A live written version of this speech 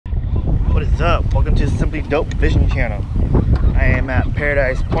What is up? Welcome to the Simply Dope Fishing channel. I am at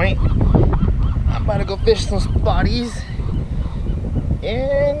Paradise Point. I'm about to go fish some spotties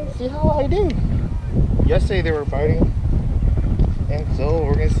and see how I do. Yesterday they were biting, and so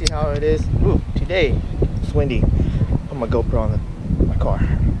we're gonna see how it is. Ooh, today it's windy. Put my GoPro on my car.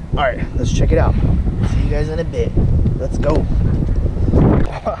 Alright, let's check it out. See you guys in a bit. Let's go.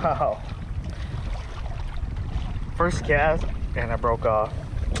 Wow. First cast and I broke off.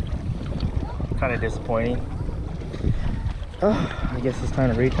 Kind of disappointing. I guess it's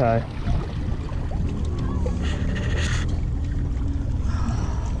time to retie.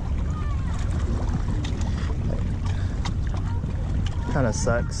 Kind of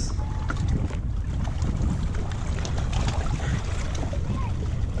sucks.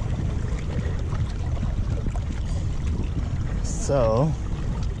 So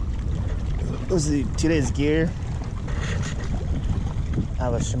let's see today's gear. I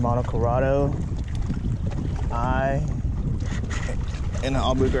have a Shimano Curado, and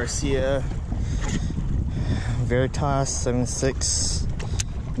an Garcia Veritas 7.6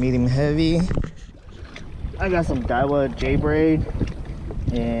 medium heavy. I got some Daiwa J-Braid,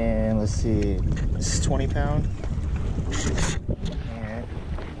 and let's see, this is 20 pound. And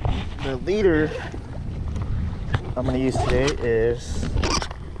the leader I'm gonna use today is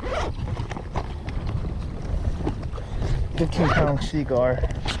 15 pound Seaguar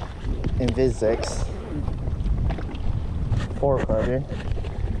InvisX 4 carbon. See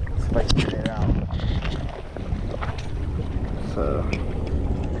if I can get it out. So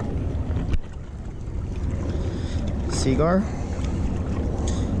Seaguar.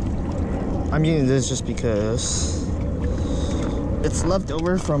 I'm using this just because it's left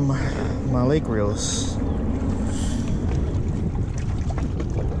over from my lake reels.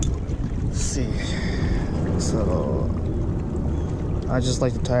 Let's see. So I just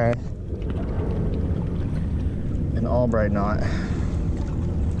like to tie an all-bright knot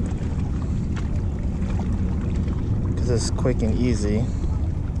because it's quick and easy,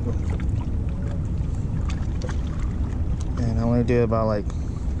 and I only do it about like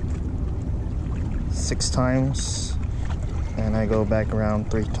 6 times, and I go back around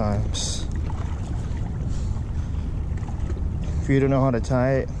 3 times. If you don't know how to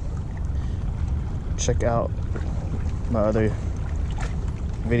tie it, check out my other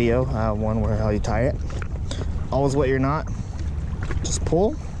video. I have one where how you tie it. Always wet your knot, just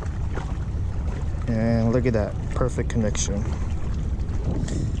pull, and look at that, perfect connection.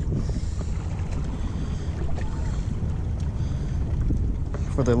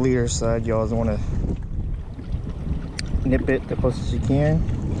 For the leader side, you always want to nip it the closest you can.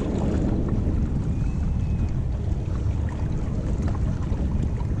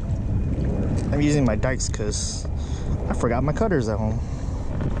 I'm using my dikes because I forgot my cutters at home.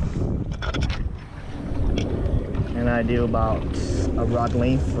 And I do about a rod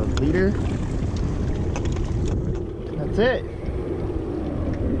length of leader. That's it.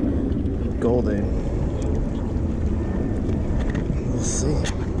 Golden. Let's see.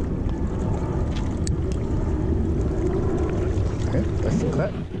 Okay, that's the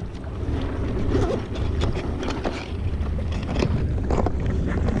cut.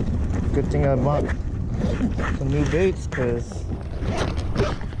 Good thing I bought some new baits because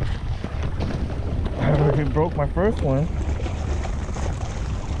I already broke my first one.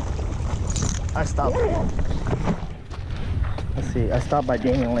 I stopped. Let's see, I stopped by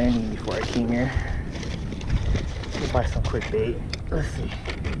Daniel Landing before I came here to buy some quick bait. Let's see.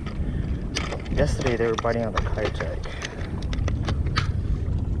 Yesterday they were biting on the kayak.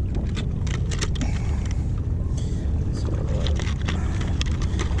 So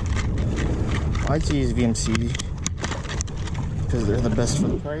I like to use VMC because they're the best for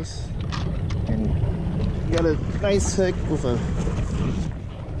the price. And you got a nice hook with a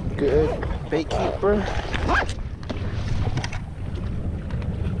good bait keeper.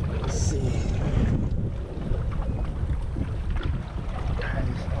 Let's see.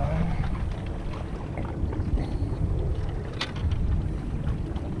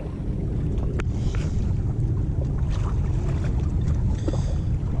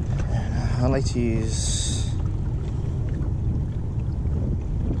 I like to use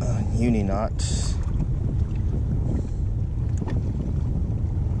uni knot.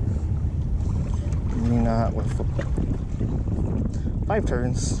 Uni knot with 5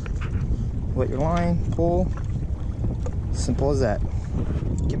 turns. Wet your line, pull. Simple as that.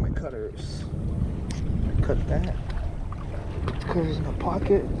 Get my cutters. Cut that. Put the cutters in my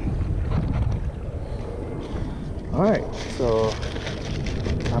pocket. Alright, so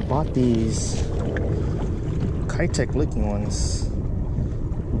I bought these Kitech looking ones.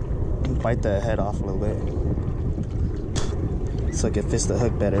 bite the head off a little bit so it can fist the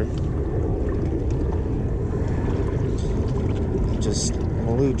hook better. Just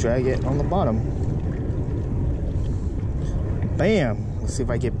slowly drag it on the bottom. Bam! Let's see if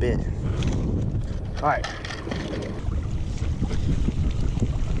I get bit. Alright.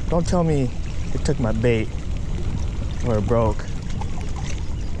 Don't tell me it took my bait or it broke.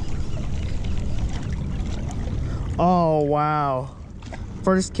 Oh wow.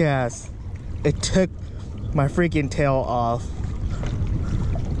 First cast, it took my freaking tail off.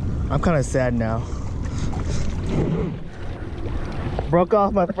 I'm kind of sad now. Broke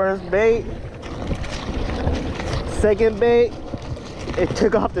off my first bait. Second bait, it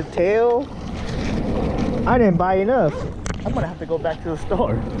took off the tail. I didn't buy enough. I'm gonna have to go back to the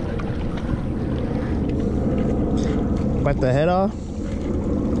store. Bite the head off.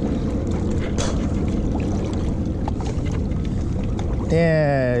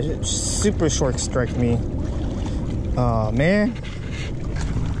 Yeah, super short strike me. Oh man.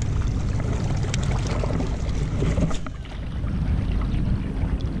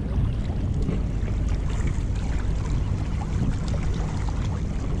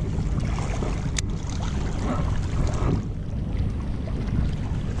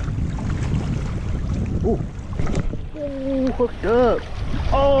 Ooh. Ooh, hooked up.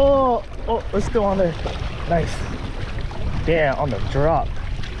 Oh, it's still on there. Nice. Yeah, on the drop.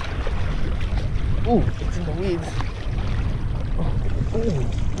 Ooh, it's in the weeds. Oh, ooh.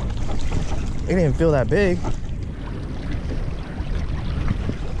 It didn't feel that big.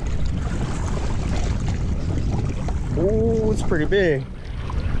 Ooh, it's pretty big.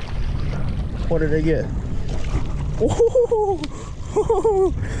 What did I get? Ooh,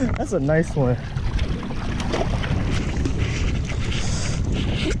 that's a nice one.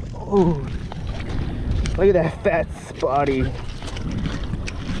 Ooh. Look at that fat spotty.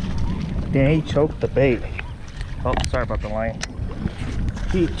 Damn, he choked the bait. Oh, sorry about the line.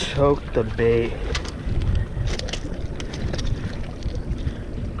 He choked the bait.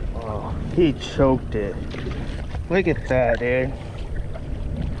 Oh, he choked it. Look at that, dude.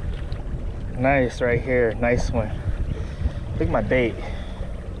 Nice right here. Nice one. Look at my bait.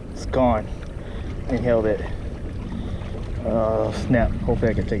 It's gone. Inhaled it. Oh, snap.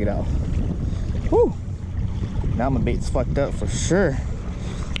 Hopefully I can take it out. Woo! Now my bait's fucked up for sure.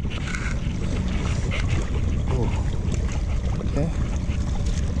 Ooh. Okay.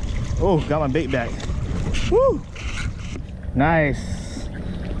 Oh, got my bait back. Woo! Nice.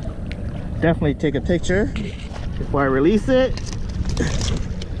 Definitely take a picture before I release it.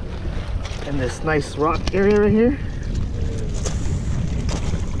 In this nice rock area right here.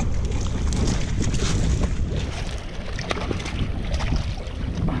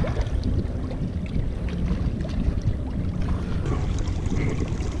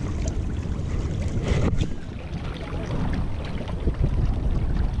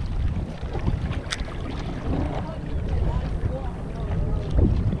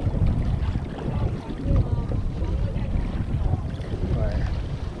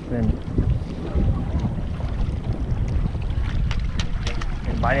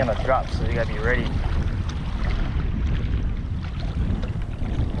 Biting on the drop, so you gotta be ready.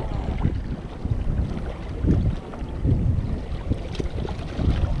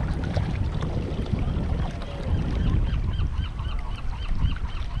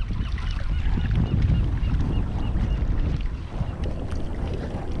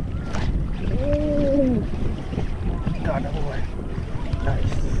 Ooh. Got another one.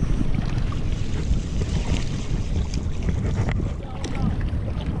 Nice.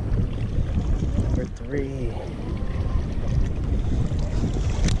 Three.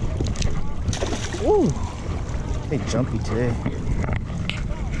 Ooh, they jumpy today.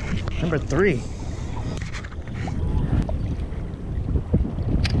 Number 3.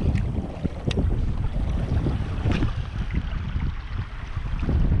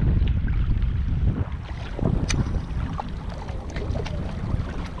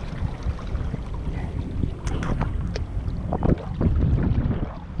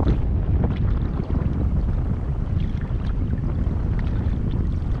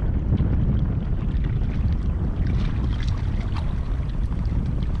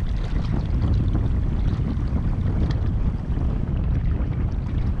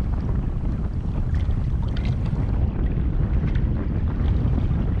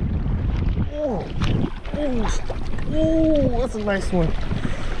 Ooh, that's a nice one.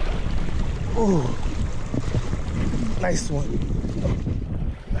 Ooh, nice one.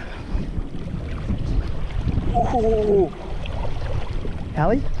 Ooh,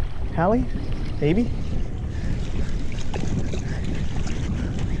 Hallie, Hallie, baby.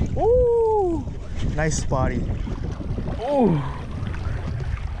 Ooh. Nice spotty. Ooh.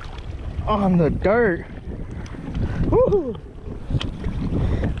 On the dirt. Woo.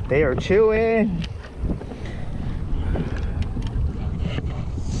 They are chewing.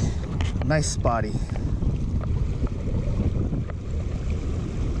 Nice spotty.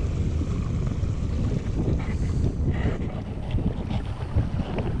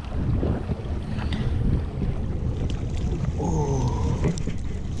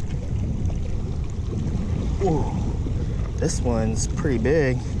 Ooh. This one's pretty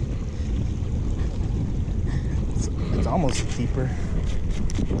big. It's almost deeper.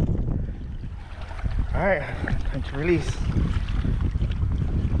 All right, time to release.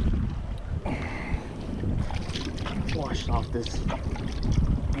 Wash off this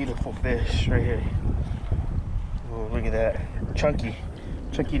beautiful fish right here. Oh, look at that. Chunky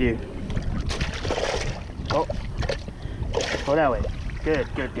dude. Oh, go that way. Good.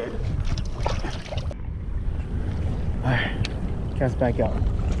 All right, cast back out.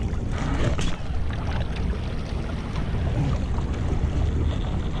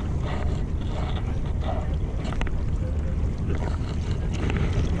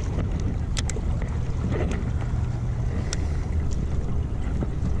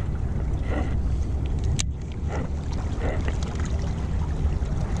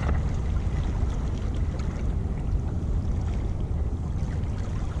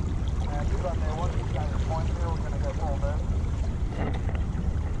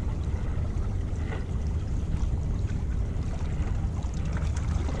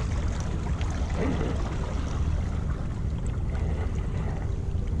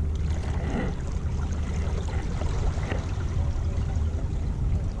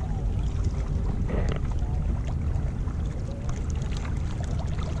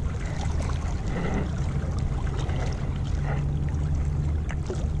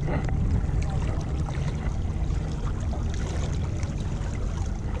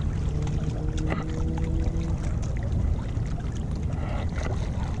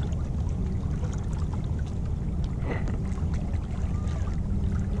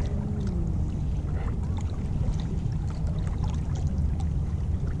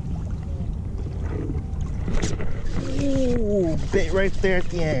 Ooh, bit right there at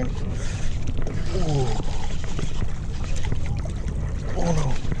the end. Ooh. Oh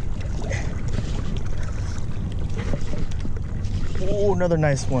no. Oh, another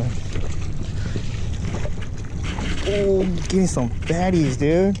nice one. Oh, getting some fatties,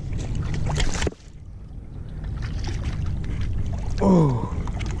 dude. Oh.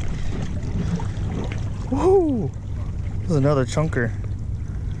 Woo. This is another chunker.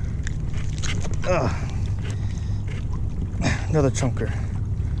 Another chunker.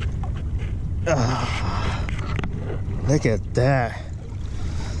 Look at that.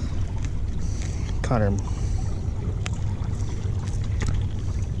 Caught him.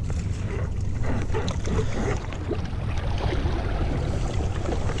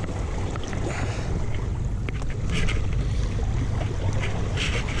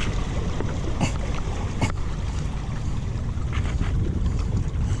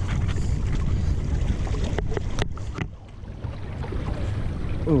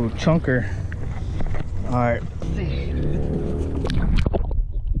 Ooh, chunker. All right.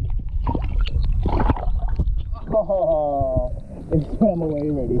 Oh, it swam away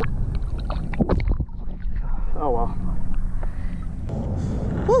already. Oh well.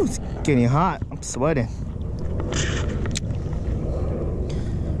 Woo, it's getting hot. I'm sweating.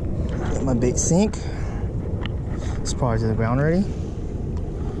 Let my bait sink. It's probably to the ground already.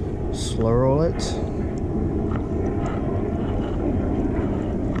 Slow roll it.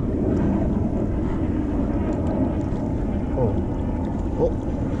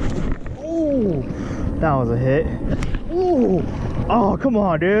 Ooh, that was a hit. Ooh, oh, come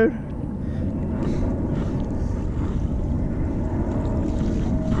on, dude.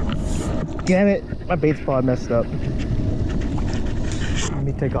 Damn it, my bait's probably messed up. Let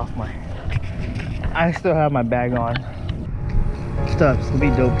me take off my... I still have my bag on. Stuff's gonna be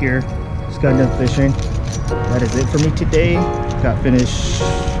dope here. Just got done fishing. That is it for me today. Got finished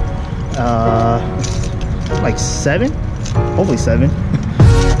like 7, hopefully 7.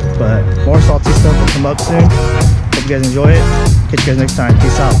 But more salty stuff will come up soon. Hope you guys enjoy it. Catch you guys next time.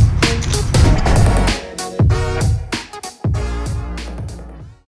 Peace out.